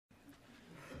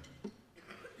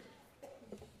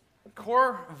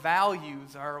Core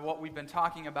values are what we've been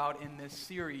talking about in this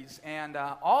series, and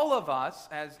all of us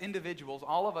as individuals,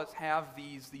 all of us have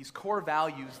these core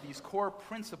values, these core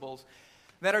principles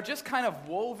that are just kind of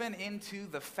woven into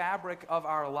the fabric of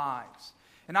our lives.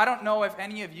 And I don't know if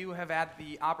any of you have had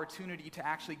the opportunity to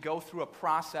actually go through a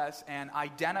process and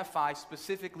identify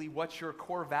specifically what your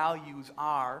core values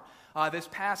are. This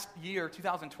past year,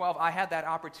 2012, I had that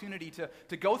opportunity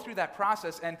to go through that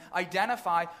process and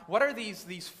identify what are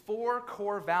these four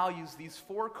core values, these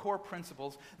four core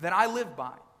principles that I live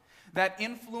by, that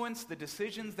influence the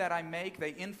decisions that I make,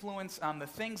 they influence the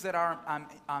things that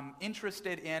I'm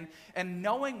interested in, and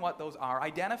knowing what those are,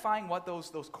 identifying what those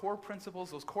core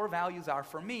principles, those core values are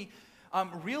for me,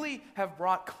 really have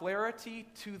brought clarity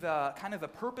to the kind of the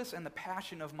purpose and the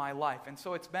passion of my life. And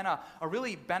so it's been a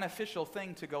really beneficial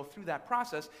thing to go through that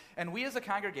process. And we as a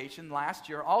congregation last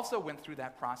year also went through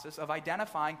that process of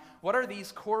identifying what are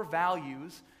these core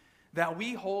values that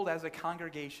we hold as a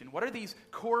congregation. What are these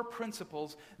core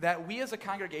principles that we as a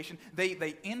congregation,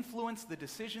 they influence the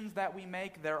decisions that we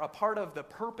make. They're a part of the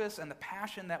purpose and the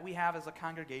passion that we have as a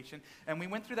congregation. And we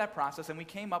went through that process and we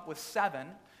came up with 7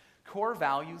 core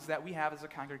values that we have as a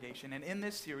congregation. And in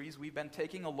this series, we've been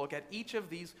taking a look at each of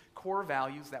these core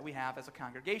values that we have as a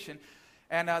congregation.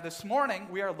 And this morning,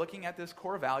 we are looking at this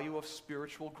core value of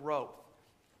spiritual growth.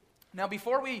 Now,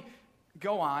 before we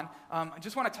go on, I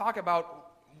just want to talk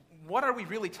about what are we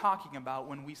really talking about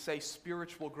when we say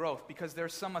spiritual growth? Because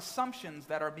there's some assumptions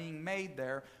that are being made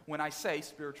there when I say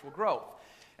spiritual growth.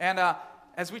 And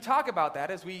as we talk about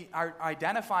that, as we are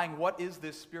identifying what is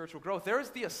this spiritual growth, there is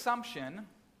the assumption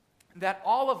that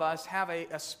all of us have a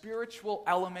spiritual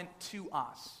element to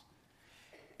us.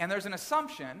 And there's an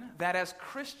assumption that as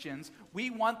Christians, we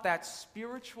want that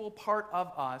spiritual part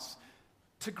of us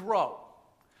to grow.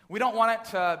 We don't want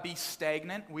it to be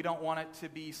stagnant. We don't want it to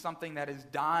be something that is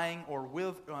dying or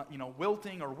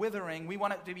wilting or withering. We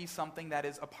want it to be something that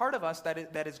is a part of us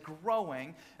that is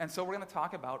growing. And so we're going to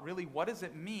talk about really what does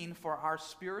it mean for our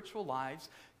spiritual lives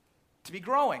to be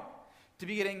growing, to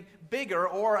be getting bigger,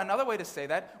 or another way to say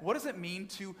that, what does it mean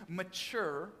to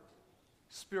mature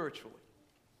spiritually?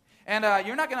 And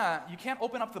you can't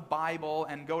open up the Bible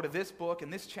and go to this book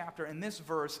and this chapter and this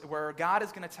verse where God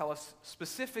is going to tell us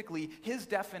specifically His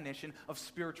definition of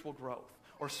spiritual growth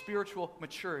or spiritual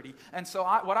maturity. And so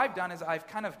what I've done is I've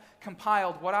kind of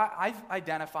compiled what I've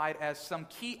identified as some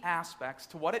key aspects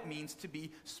to what it means to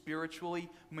be spiritually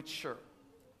mature.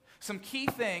 Some key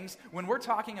things when we're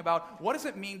talking about what does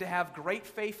it mean to have great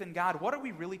faith in God, what are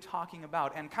we really talking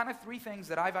about? And kind of 3 things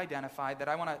that I've identified that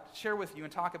I want to share with you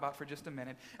and talk about for just a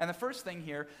minute. And the first thing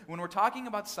here, when we're talking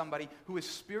about somebody who is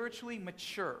spiritually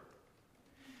mature,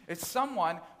 it's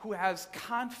someone who has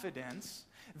confidence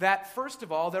that, first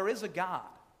of all, there is a God.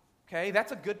 Okay,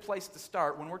 that's a good place to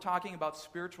start when we're talking about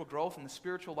spiritual growth and the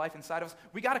spiritual life inside of us.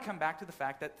 We got to come back to the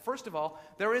fact that, first of all,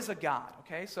 there is a God.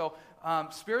 Okay, so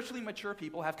spiritually mature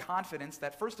people have confidence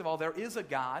that, first of all, there is a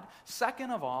God.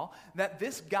 Second of all, that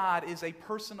this God is a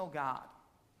personal God.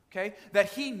 Okay, that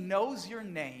He knows your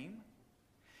name,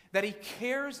 that He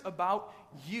cares about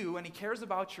you and He cares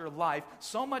about your life,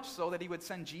 so much so that He would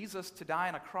send Jesus to die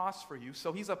on a cross for you.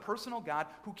 So He's a personal God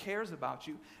who cares about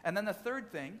you. And then the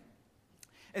third thing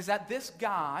is that this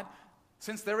God,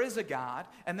 since there is a God,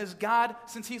 and this God,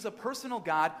 since He's a personal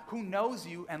God who knows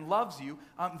you and loves you,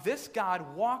 this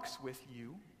God walks with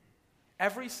you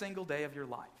every single day of your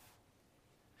life.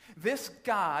 This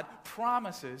God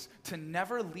promises to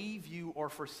never leave you or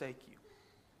forsake you.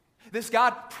 This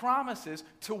God promises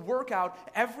to work out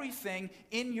everything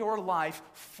in your life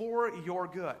for your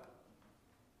good.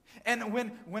 And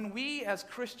when we as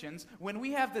Christians, when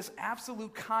we have this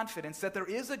absolute confidence that there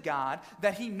is a God,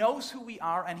 that He knows who we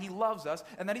are and He loves us,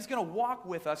 and that He's going to walk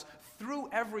with us through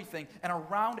everything and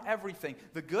around everything,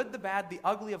 the good, the bad, the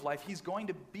ugly of life, He's going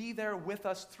to be there with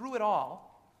us through it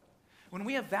all. When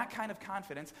we have that kind of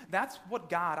confidence, that's what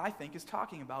God, I think, is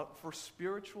talking about for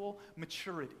spiritual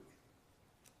maturity.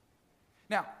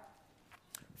 Now,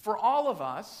 for all of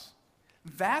us,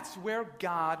 that's where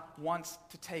God wants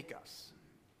to take us.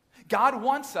 God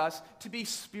wants us to be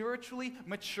spiritually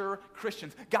mature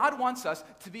Christians. God wants us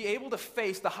to be able to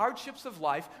face the hardships of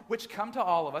life, which come to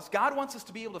all of us. God wants us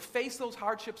to be able to face those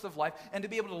hardships of life and to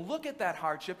be able to look at that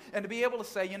hardship and to be able to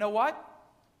say, you know what?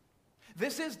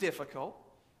 This is difficult,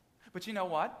 but you know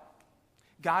what?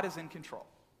 God is in control.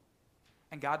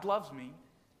 And God loves me.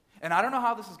 And I don't know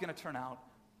how this is going to turn out,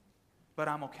 but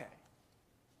I'm okay.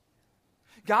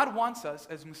 God wants us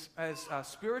as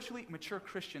spiritually mature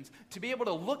Christians to be able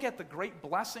to look at the great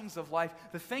blessings of life,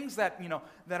 the things that,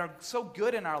 that are so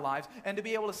good in our lives, and to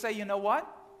be able to say, you know what?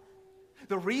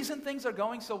 The reason things are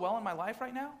going so well in my life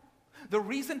right now, the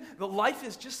reason the life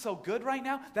is just so good right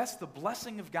now, that's the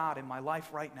blessing of God in my life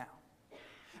right now.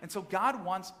 And so God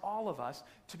wants all of us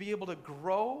to be able to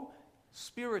grow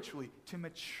spiritually, to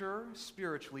mature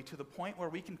spiritually to the point where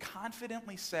we can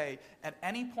confidently say at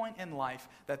any point in life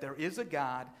that there is a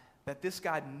God, that this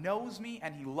God knows me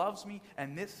and he loves me,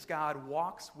 and this God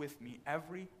walks with me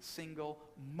every single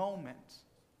moment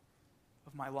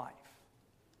of my life.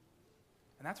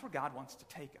 And that's where God wants to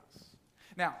take us.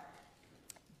 Now,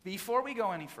 before we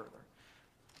go any further,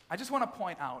 I just want to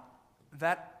point out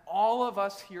that all of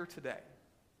us here today,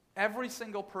 every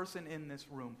single person in this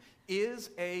room,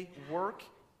 is a work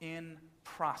in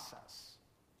process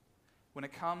when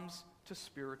it comes to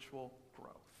spiritual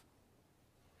growth.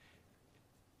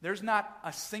 There's not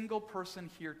a single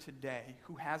person here today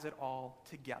who has it all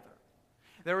together.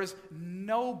 There is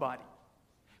nobody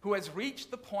who has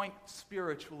reached the point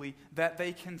spiritually that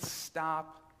they can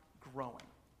stop growing.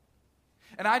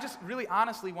 And I just really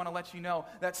honestly want to let you know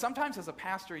that sometimes as a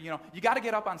pastor, you got to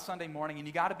get up on Sunday morning and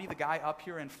you got to be the guy up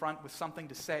here in front with something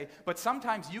to say, but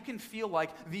sometimes you can feel like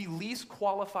the least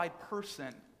qualified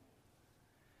person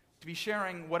to be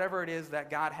sharing whatever it is that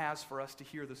God has for us to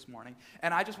hear this morning.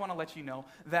 And I just want to let you know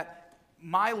that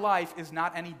my life is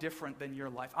not any different than your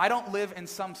life. I don't live in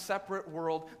some separate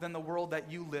world than the world that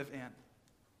you live in.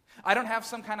 I don't have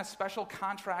some kind of special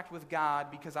contract with God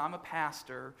because I'm a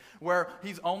pastor where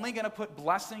he's only going to put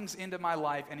blessings into my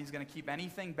life and he's going to keep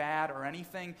anything bad or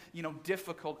anything,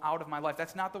 difficult out of my life.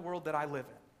 That's not the world that I live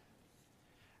in.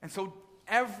 And so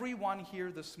everyone here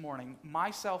this morning,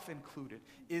 myself included,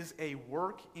 is a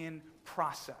work in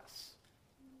process.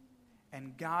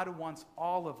 And God wants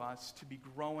all of us to be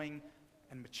growing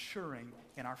and maturing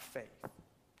in our faith.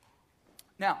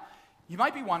 Now, you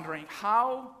might be wondering,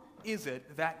 how is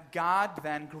it that God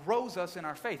then grows us in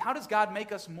our faith? How does God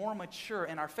make us more mature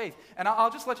in our faith? And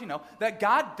I'll just let you know that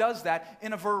God does that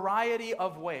in a variety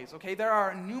of ways, okay? There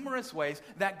are numerous ways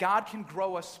that God can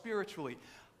grow us spiritually.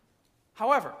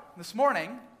 However, this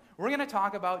morning, we're going to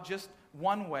talk about just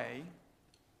one way,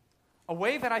 a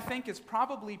way that I think is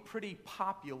probably pretty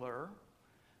popular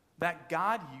that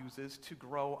God uses to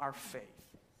grow our faith.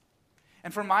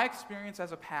 And from my experience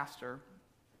as a pastor,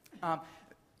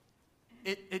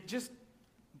 it just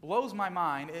blows my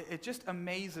mind. It just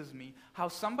amazes me how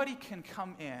somebody can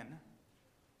come in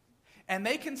and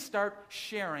they can start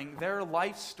sharing their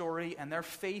life story and their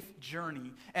faith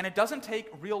journey, and it doesn't take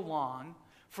real long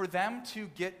for them to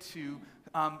get to,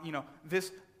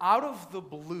 this out of the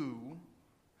blue,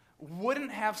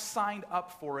 wouldn't have signed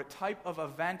up for it type of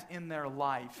event in their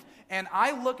life. And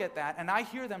I look at that and I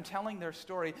hear them telling their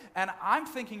story, and I'm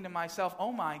thinking to myself,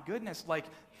 oh my goodness,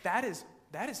 that is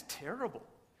terrible.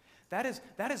 That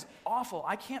is awful.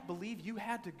 I can't believe you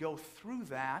had to go through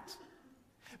that.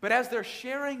 But as they're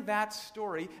sharing that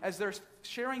story, as they're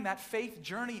sharing that faith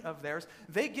journey of theirs,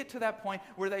 they get to that point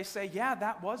where they say, yeah,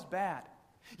 that was bad.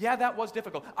 Yeah, that was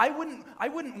difficult. I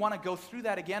wouldn't want to go through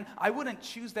that again. I wouldn't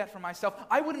choose that for myself.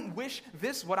 I wouldn't wish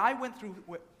what I went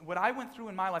through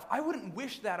in my life, I wouldn't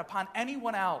wish that upon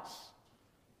anyone else.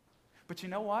 But you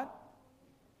know what?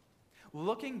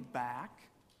 Looking back,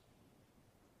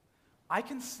 I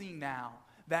can see now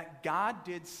that God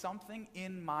did something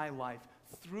in my life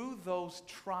through those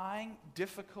trying,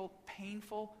 difficult,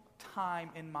 painful time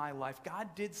in my life.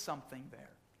 God did something there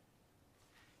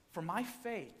for my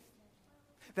faith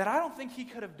that I don't think he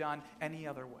could have done any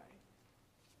other way.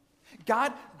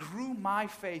 God grew my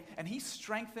faith and he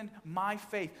strengthened my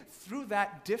faith through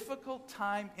that difficult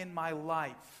time in my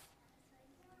life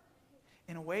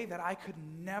in a way that I could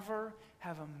never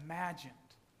have imagined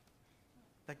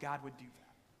that God would do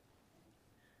that.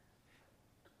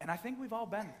 And I think we've all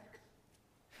been there.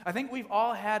 I think we've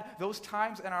all had those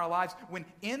times in our lives when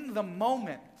in the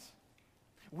moment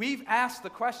we've asked the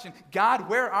question, God,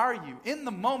 where are you? In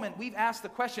the moment, we've asked the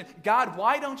question, God,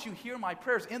 why don't you hear my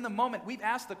prayers? In the moment, we've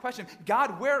asked the question,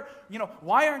 God,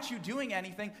 why aren't you doing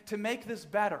anything to make this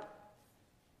better?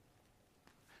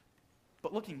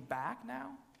 But looking back now,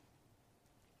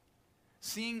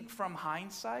 seeing from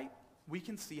hindsight, we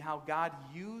can see how God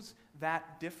used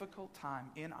that difficult time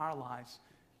in our lives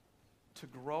to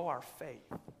grow our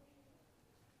faith.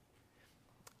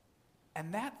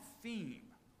 And that theme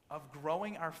of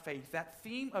growing our faith, that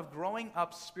theme of growing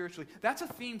up spiritually, that's a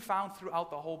theme found throughout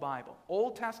the whole Bible.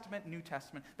 Old Testament, New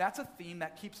Testament, that's a theme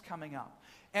that keeps coming up.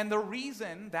 And the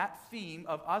reason that theme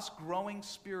of us growing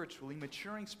spiritually,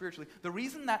 maturing spiritually, the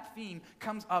reason that theme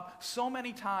comes up so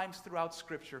many times throughout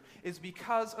Scripture is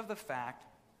because of the fact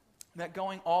that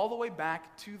going all the way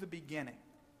back to the beginning,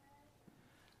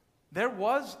 There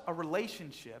was a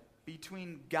relationship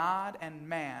between God and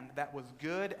man that was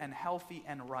good and healthy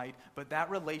and right, but that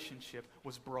relationship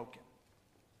was broken.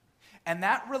 And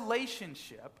that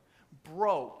relationship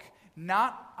broke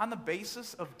not on the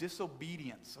basis of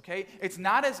disobedience, okay? It's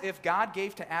not as if God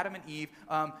gave to Adam and Eve,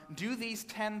 do these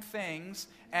 10 things,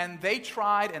 and they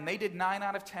tried, and they did 9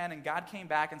 out of 10, and God came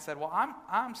back and said, well,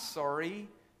 I'm sorry.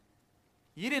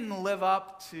 You didn't live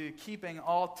up to keeping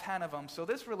all 10 of them, so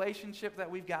this relationship that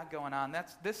we've got going on,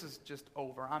 this is just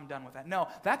over. I'm done with that. No,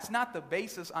 that's not the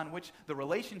basis on which the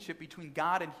relationship between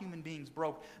God and human beings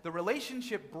broke. The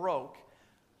relationship broke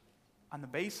on the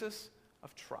basis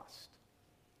of trust.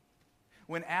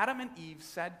 When Adam and Eve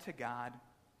said to God,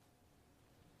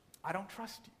 I don't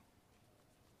trust you.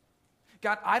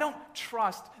 God, I don't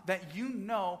trust that you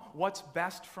know what's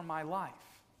best for my life.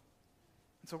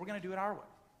 And so we're going to do it our way.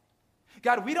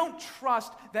 God, we don't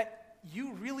trust that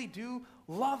you really do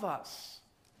love us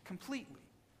completely.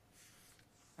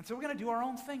 And so we're going to do our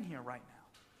own thing here right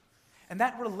now. And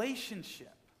that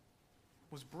relationship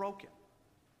was broken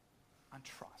on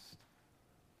trust.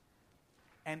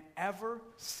 And ever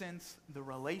since the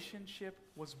relationship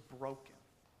was broken,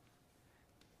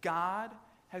 God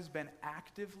has been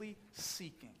actively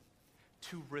seeking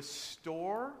to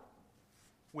restore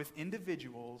with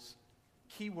individuals,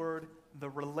 keyword, the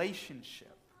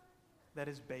relationship that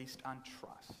is based on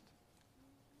trust.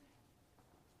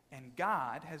 And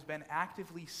God has been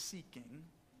actively seeking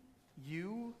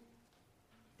you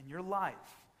in your life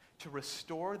to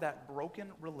restore that broken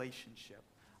relationship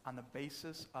on the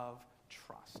basis of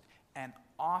trust. And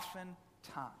oftentimes,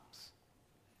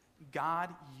 God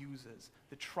uses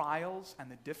the trials and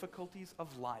the difficulties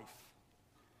of life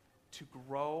to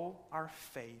grow our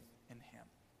faith in Him.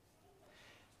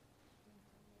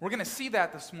 We're going to see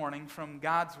that this morning from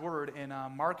God's Word in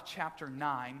Mark chapter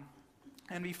 9.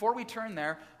 And before we turn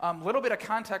there, a little bit of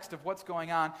context of what's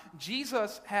going on.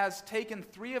 Jesus has taken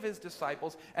 3 of his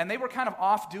disciples, and they were kind of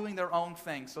off doing their own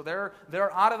thing. So they're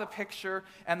out of the picture,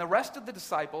 and the rest of the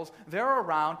disciples, they're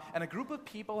around, and a group of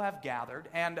people have gathered,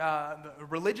 and the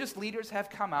religious leaders have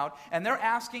come out, and they're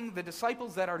asking the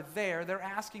disciples that are there, they're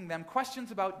asking them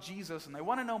questions about Jesus, and they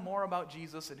want to know more about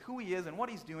Jesus and who he is and what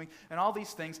he's doing and all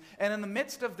these things. And in the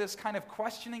midst of this kind of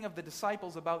questioning of the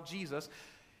disciples about Jesus,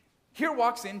 here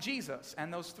walks in Jesus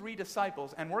and those 3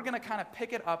 disciples, and we're going to kind of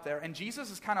pick it up there. And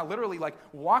Jesus is kind of literally like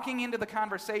walking into the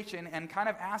conversation and kind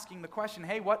of asking the question,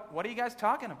 hey, what are you guys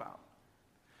talking about?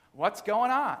 What's going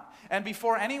on? And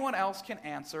before anyone else can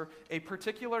answer, a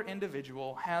particular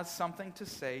individual has something to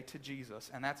say to Jesus.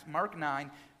 And that's Mark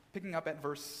 9, picking up at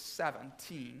verse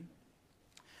 17.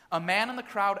 A man in the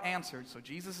crowd answered. So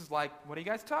Jesus is like, what are you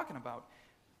guys talking about?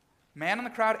 Man in the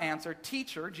crowd answered,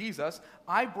 Teacher, Jesus,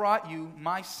 I brought you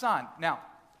my son. Now,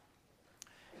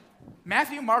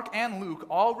 Matthew, Mark, and Luke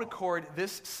all record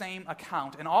this same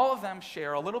account, and all of them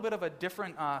share a little bit of a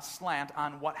different slant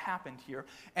on what happened here.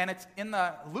 And it's in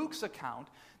Luke's account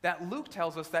that Luke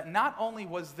tells us that not only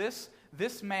was this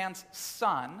man's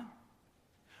son,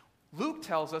 Luke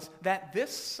tells us that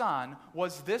this son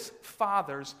was this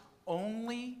father's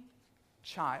only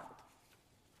child.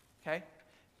 Okay?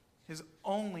 His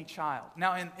only child.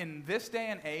 Now, in this day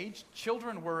and age,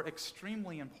 children were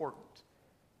extremely important.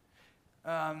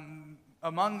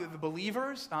 Among the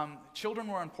believers, children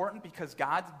were important because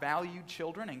God valued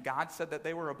children, and God said that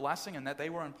they were a blessing and that they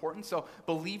were important. So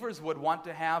believers would want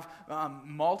to have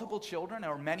multiple children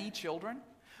or many children.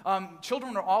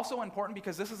 Children are also important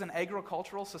because this is an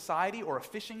agricultural society or a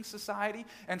fishing society.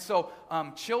 And so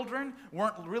children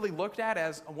weren't really looked at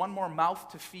as one more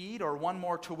mouth to feed or one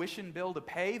more tuition bill to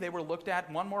pay. They were looked at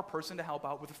one more person to help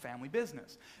out with the family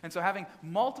business. And so having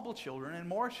multiple children and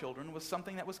more children was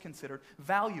something that was considered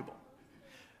valuable.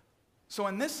 So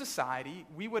in this society,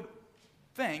 we would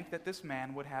think that this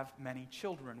man would have many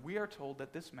children. We are told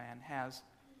that this man has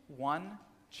one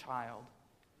child,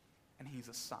 and he's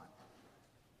a son.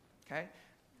 Okay?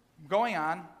 Going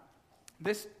on,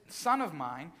 this son of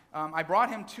mine, I brought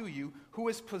him to you, who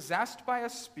is possessed by a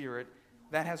spirit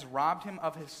that has robbed him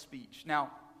of his speech.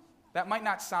 Now, that might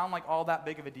not sound like all that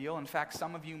big of a deal. In fact,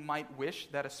 some of you might wish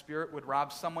that a spirit would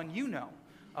rob someone you know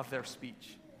of their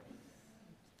speech.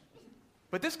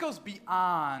 But this goes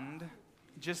beyond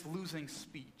just losing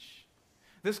speech.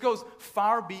 This goes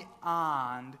far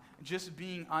beyond just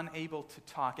being unable to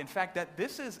talk. In fact, that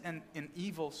this is an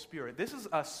evil spirit. This is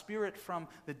a spirit from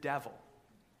the devil.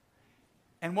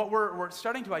 And what we're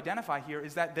starting to identify here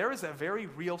is that there is a very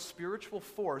real spiritual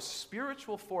force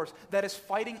that is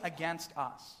fighting against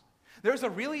us. There's a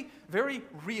really, very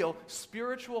real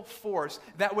spiritual force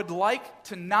that would like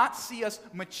to not see us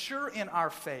mature in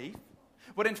our faith,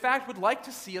 but in fact would like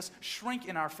to see us shrink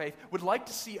in our faith, would like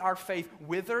to see our faith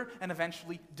wither and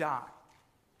eventually die.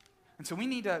 And so we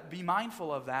need to be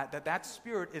mindful of that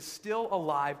spirit is still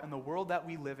alive in the world that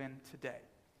we live in today.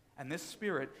 And this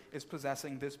spirit is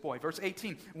possessing this boy. Verse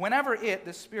 18, whenever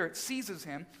this spirit, seizes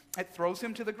him, it throws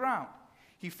him to the ground.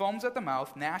 He foams at the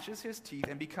mouth, gnashes his teeth,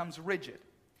 and becomes rigid.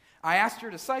 I asked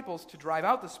your disciples to drive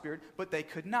out the spirit, but they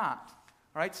could not.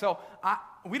 All right, so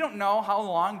we don't know how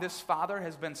long this father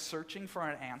has been searching for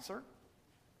an answer.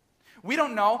 We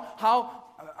don't know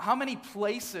how many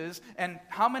places and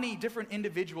how many different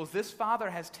individuals this father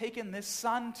has taken this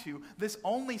son to, this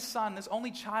only son, this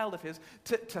only child of his,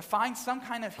 to find some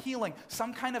kind of healing,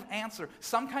 some kind of answer,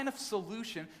 some kind of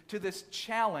solution to this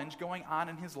challenge going on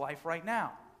in his life right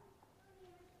now.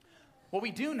 What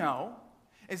we do know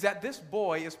is that this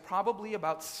boy is probably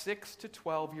about 6 to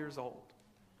 12 years old.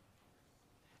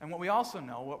 And what we also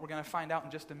know, what we're going to find out in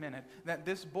just a minute, that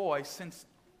this boy, since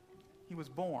he was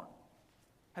born,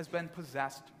 has been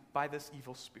possessed by this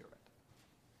evil spirit.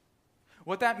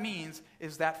 What that means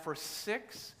is that for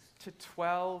 6 to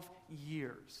 12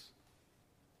 years,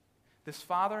 this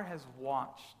father has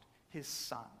watched his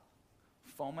son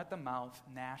foam at the mouth,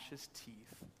 gnash his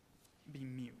teeth, be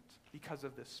mute because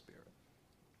of this spirit.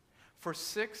 For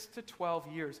 6 to 12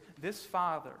 years, this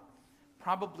father,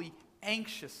 probably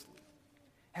anxiously,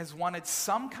 has wanted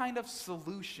some kind of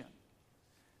solution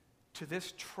to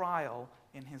this trial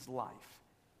in his life.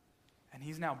 And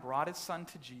he's now brought his son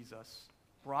to Jesus,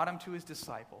 brought him to his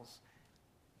disciples,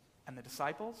 and the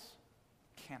disciples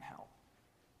can't help.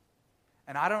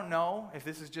 And I don't know if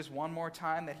this is just one more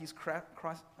time that he's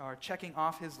checking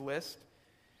off his list.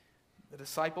 The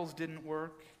disciples didn't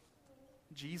work.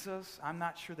 Jesus, I'm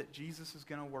not sure that Jesus is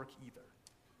going to work either.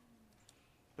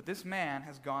 But this man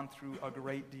has gone through a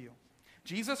great deal.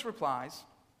 Jesus replies,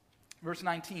 verse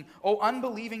 19, "O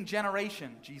unbelieving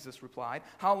generation," Jesus replied,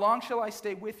 "how long shall I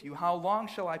stay with you? How long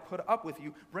shall I put up with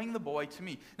you? Bring the boy to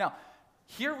me." Now,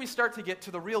 here we start to get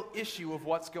to the real issue of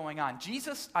what's going on.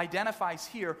 Jesus identifies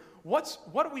here, what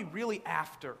are we really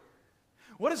after?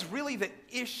 What is really the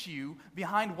issue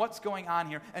behind what's going on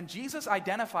here? And Jesus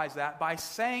identifies that by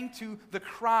saying to the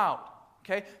crowd,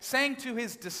 okay, saying to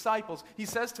his disciples, he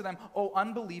says to them, "O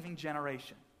unbelieving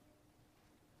generation."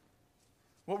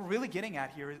 What we're really getting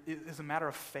at here is a matter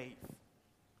of faith.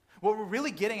 What we're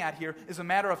really getting at here is a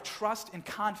matter of trust and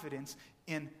confidence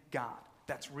in God.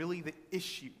 That's really the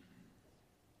issue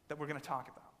that we're going to talk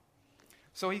about.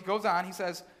 So he goes on, he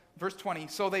says, verse 20,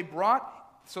 So they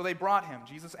brought him.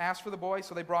 Jesus asked for the boy,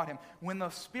 so they brought him. When the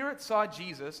spirit saw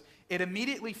Jesus, it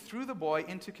immediately threw the boy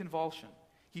into convulsion.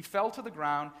 He fell to the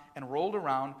ground and rolled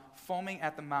around, foaming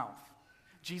at the mouth.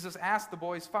 Jesus asked the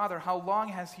boy's father, "How long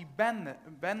has he been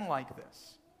like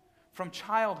this?" "From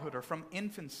childhood," or "from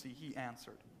infancy," he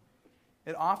answered.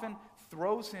 "It often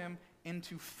throws him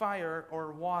into fire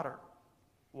or water."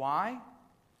 Why?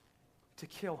 To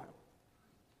kill him.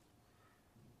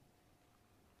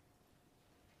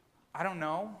 I don't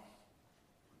know,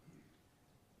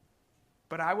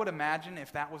 but I would imagine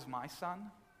if that was my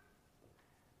son,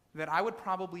 that I would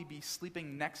probably be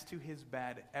sleeping next to his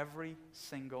bed every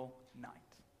single night.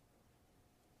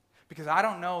 Because I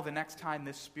don't know the next time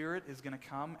this spirit is going to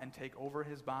come and take over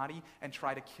his body and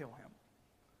try to kill him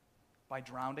by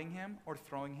drowning him or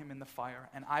throwing him in the fire.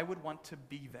 And I would want to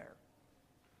be there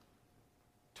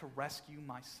to rescue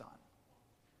my son.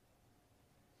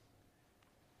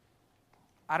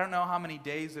 I don't know how many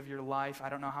days of your life, I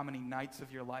don't know how many nights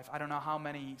of your life, I don't know how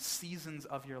many seasons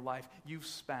of your life you've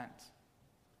spent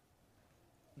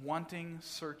wanting,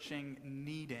 searching,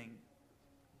 needing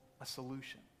a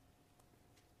solution.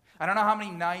 I don't know how many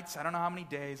nights, I don't know how many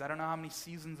days, I don't know how many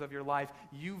seasons of your life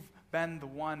you've been the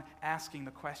one asking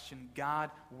the question,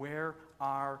 "God, where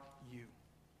are you?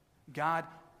 God,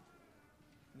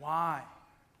 why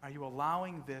are you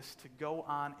allowing this to go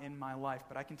on in my life?"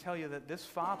 But I can tell you that this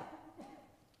father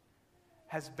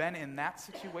has been in that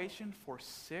situation for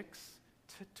 6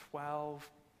 to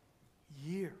 12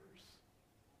 years.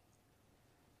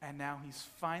 And now he's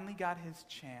finally got his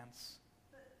chance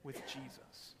with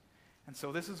Jesus. And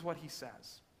so this is what he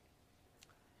says.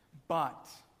 "But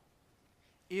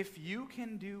if you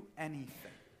can do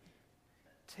anything,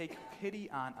 take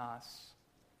pity on us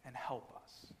and help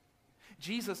us."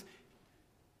 Jesus,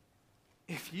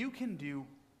 if you can do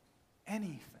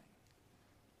anything,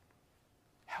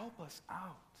 help us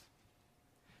out.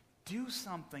 Do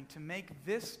something to make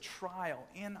this trial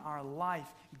in our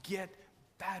life get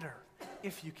better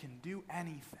if you can do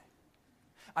anything.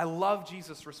 I love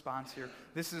Jesus' response here.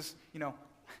 This is,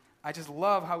 I just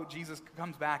love how Jesus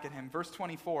comes back at him. Verse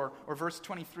 24 or verse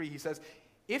 23, he says,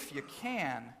 "If you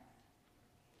can,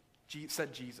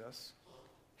 said Jesus.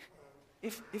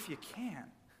 If you can.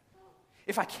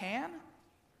 If I can?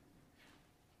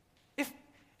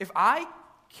 If I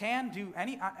can do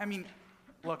I mean,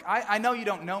 look, I know you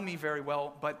don't know me very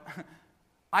well, but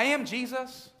I am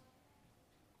Jesus.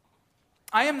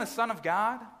 I am the Son of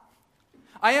God.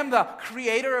 I am the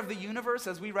creator of the universe,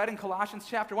 as we read in Colossians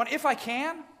chapter 1. If I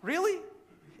can? Really?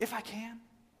 If I can?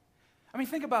 I mean,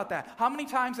 think about that. How many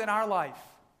times in our life,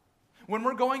 when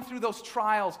we're going through those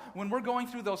trials, when we're going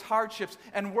through those hardships,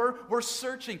 and we're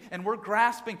searching, and we're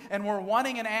grasping, and we're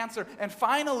wanting an answer, and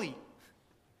finally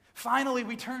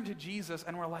we turn to Jesus,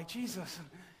 and we're like, Jesus,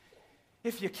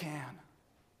 if you can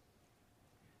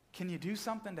you do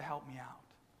something to help me out?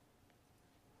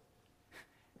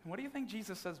 And what do you think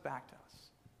Jesus says back to us?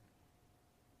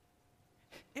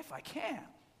 If I can.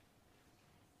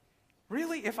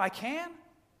 Really, if I can?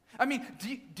 I mean,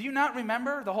 do you not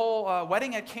remember the whole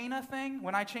wedding at Cana thing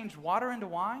when I changed water into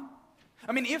wine?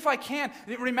 I mean, if I can,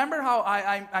 remember how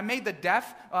I made the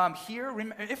deaf hear?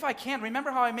 If I can,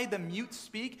 remember how I made the mute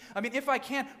speak? I mean, if I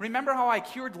can, remember how I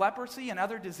cured leprosy and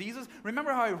other diseases?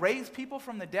 Remember how I raised people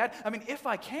from the dead? I mean, if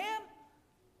I can?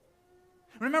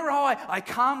 Remember how I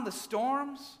calmed the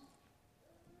storms?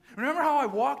 Remember how I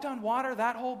walked on water,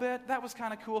 that whole bit? That was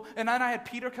kind of cool. And then I had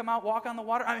Peter come out, walk on the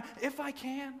water. I mean, if I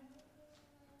can.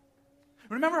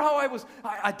 Remember how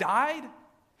I died?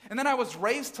 And then I was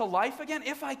raised to life again?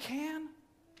 If I can.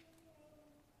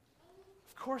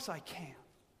 Of course I can.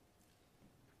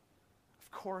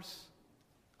 Of course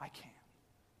I can.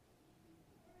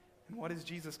 And what does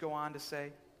Jesus go on to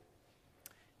say?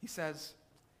 He says,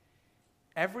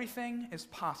 everything is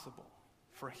possible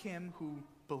for him who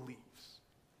believes.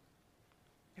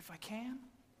 If I can,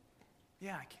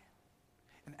 yeah, I can.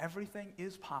 And everything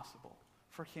is possible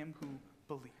for him who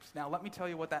believes. Now, let me tell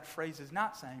you what that phrase is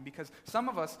not saying, because some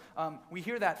of us, we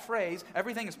hear that phrase,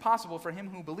 everything is possible for him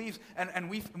who believes, and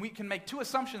we can make two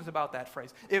assumptions about that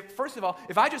phrase. First of all,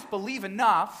 if I just believe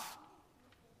enough,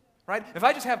 right? If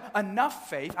I just have enough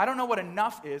faith, I don't know what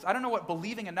enough is, I don't know what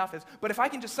believing enough is, but if I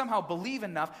can just somehow believe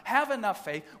enough, have enough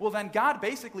faith, well then God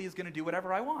basically is going to do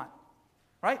whatever I want,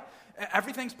 right?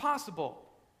 Everything's possible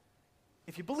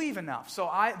if you believe enough. So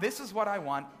this is what I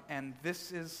want, and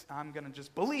I'm going to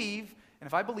just believe, and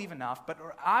if I believe enough, but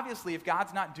obviously if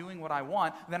God's not doing what I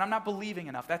want, then I'm not believing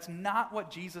enough. That's not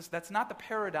the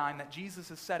paradigm that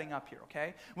Jesus is setting up here,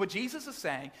 okay? What Jesus is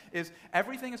saying is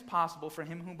everything is possible for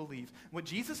him who believes. What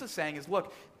Jesus is saying is,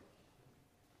 look,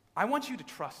 I want you to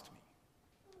trust me.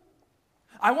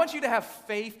 I want you to have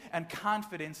faith and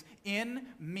confidence in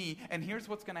me. And here's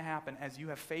what's going to happen as you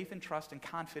have faith and trust and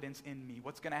confidence in me.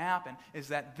 What's going to happen is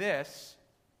that this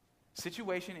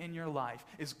situation in your life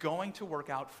is going to work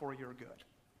out for your good.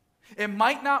 It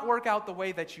might not work out the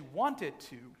way that you want it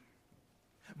to,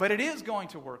 but it is going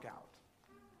to work out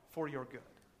for your good.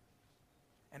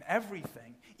 And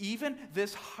everything, even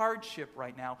this hardship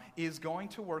right now, is going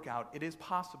to work out. It is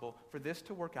possible for this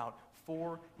to work out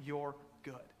for your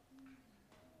good.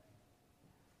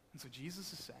 And so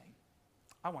Jesus is saying,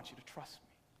 I want you to trust me.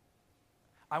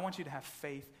 I want you to have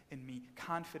faith in me,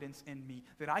 confidence in me,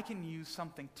 that I can use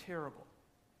something terrible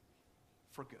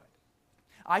for good.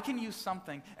 I can use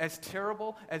something as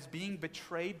terrible as being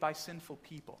betrayed by sinful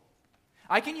people.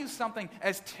 I can use something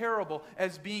as terrible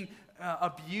as being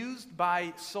abused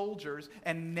by soldiers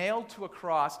and nailed to a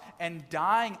cross and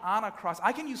dying on a cross.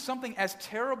 I can use something as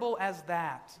terrible as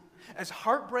that, as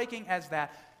heartbreaking as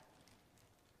that,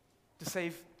 to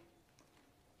save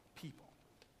people,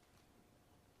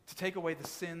 to take away the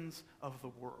sins of the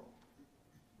world.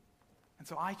 And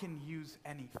so I can use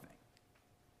anything,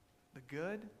 the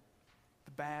good,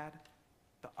 the bad,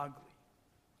 the ugly,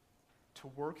 to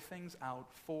work things out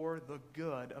for the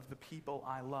good of the people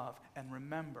I love. And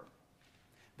remember,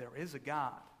 there is a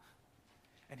God,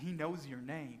 and he knows your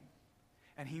name,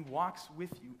 and he walks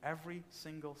with you every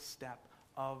single step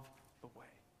of the way.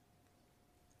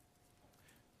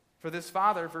 For this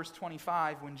father, verse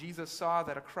 25, when Jesus saw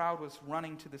that a crowd was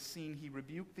running to the scene, he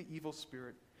rebuked the evil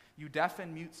spirit. You deaf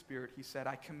and mute spirit, he said,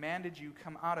 I commanded you,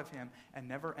 come out of him and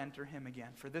never enter him again.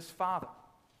 For this father,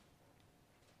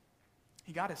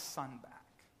 he got his son back.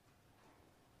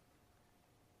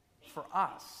 For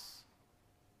us,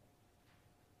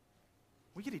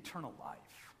 we get eternal life.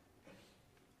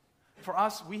 For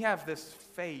us, we have this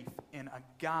faith in a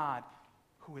God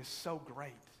who is so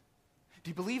great. Do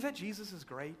you believe that Jesus is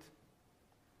great?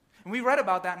 And we read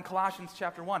about that in Colossians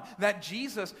chapter 1, that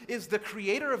Jesus is the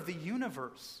creator of the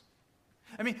universe.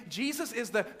 I mean, Jesus is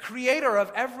the creator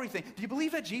of everything. Do you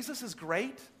believe that Jesus is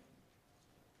great?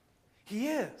 He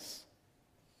is.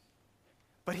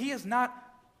 But he is not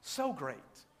so great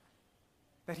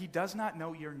that he does not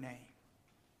know your name.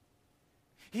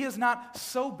 He is not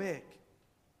so big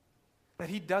that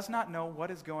he does not know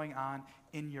what is going on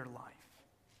in your life.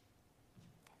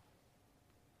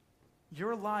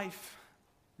 Your life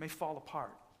may fall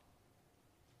apart.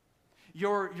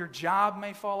 Your job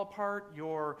may fall apart.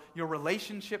 Your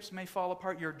relationships may fall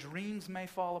apart. Your dreams may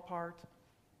fall apart.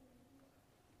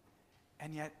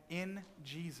 And yet in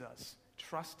Jesus,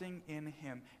 trusting in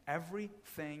him,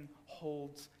 everything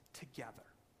holds together.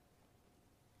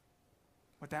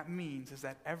 What that means is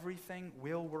that everything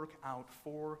will work out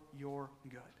for your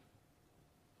good.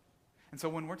 And so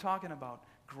when we're talking about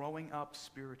growing up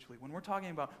spiritually, when we're talking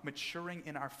about maturing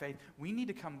in our faith, we need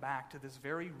to come back to this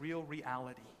very real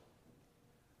reality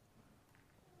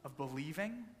of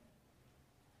believing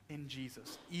in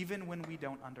Jesus, even when we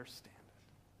don't understand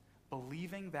it.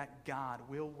 Believing that God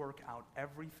will work out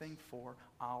everything for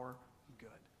our good.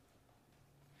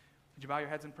 Would you bow your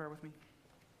heads in prayer with me?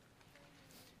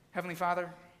 Heavenly Father,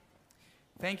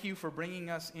 thank you for bringing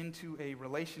us into a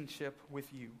relationship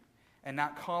with you and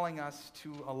not calling us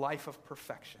to a life of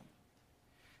perfection.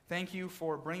 Thank you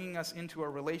for bringing us into a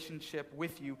relationship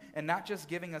with you and not just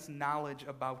giving us knowledge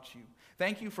about you.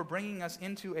 Thank you for bringing us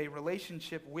into a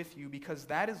relationship with you because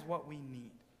that is what we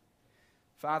need.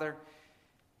 Father,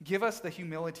 give us the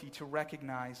humility to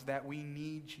recognize that we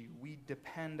need you. We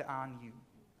depend on you.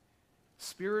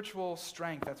 Spiritual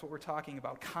strength, that's what we're talking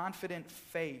about. Confident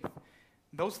faith.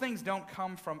 Those things don't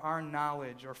come from our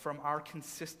knowledge or from our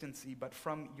consistency, but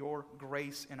from your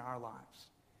grace in our lives.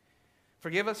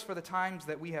 Forgive us for the times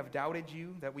that we have doubted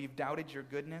you, that we've doubted your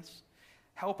goodness.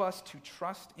 Help us to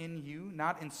trust in you,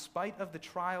 not in spite of the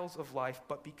trials of life,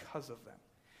 but because of them.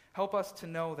 Help us to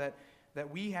know that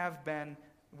we have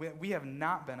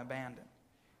not been abandoned.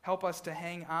 Help us to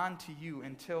hang on to you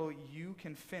until you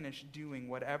can finish doing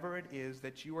whatever it is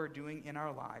that you are doing in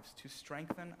our lives to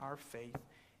strengthen our faith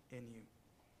in you.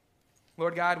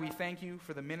 Lord God, we thank you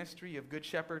for the ministry of Good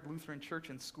Shepherd Lutheran Church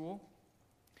and School.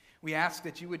 We ask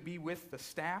that you would be with the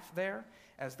staff there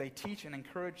as they teach and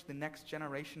encourage the next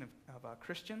generation of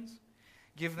Christians.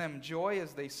 Give them joy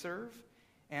as they serve,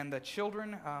 and the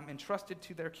children entrusted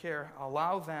to their care,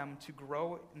 allow them to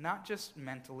grow not just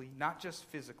mentally, not just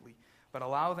physically, but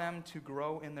allow them to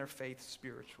grow in their faith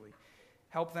spiritually.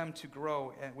 Help them to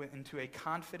grow into a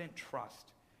confident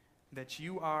trust that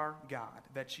you are God,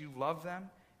 that you love them,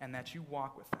 and that you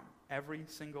walk with them every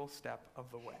single step of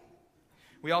the way.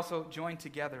 We also join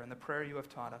together in the prayer you have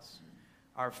taught us.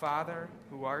 Our Father,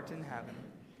 who art in heaven,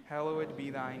 hallowed be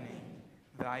thy name.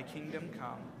 Thy kingdom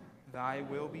come, thy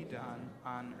will be done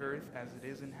on earth as it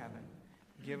is in heaven.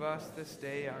 Give us this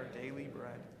day our daily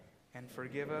bread, and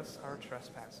forgive us our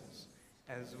trespasses,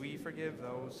 as we forgive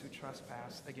those who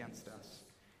trespass against us.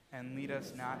 And lead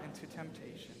us not into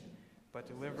temptation, but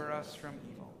deliver us from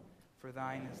evil. For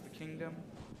thine is the kingdom,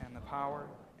 and the power,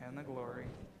 and the glory,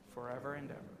 forever and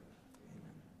ever.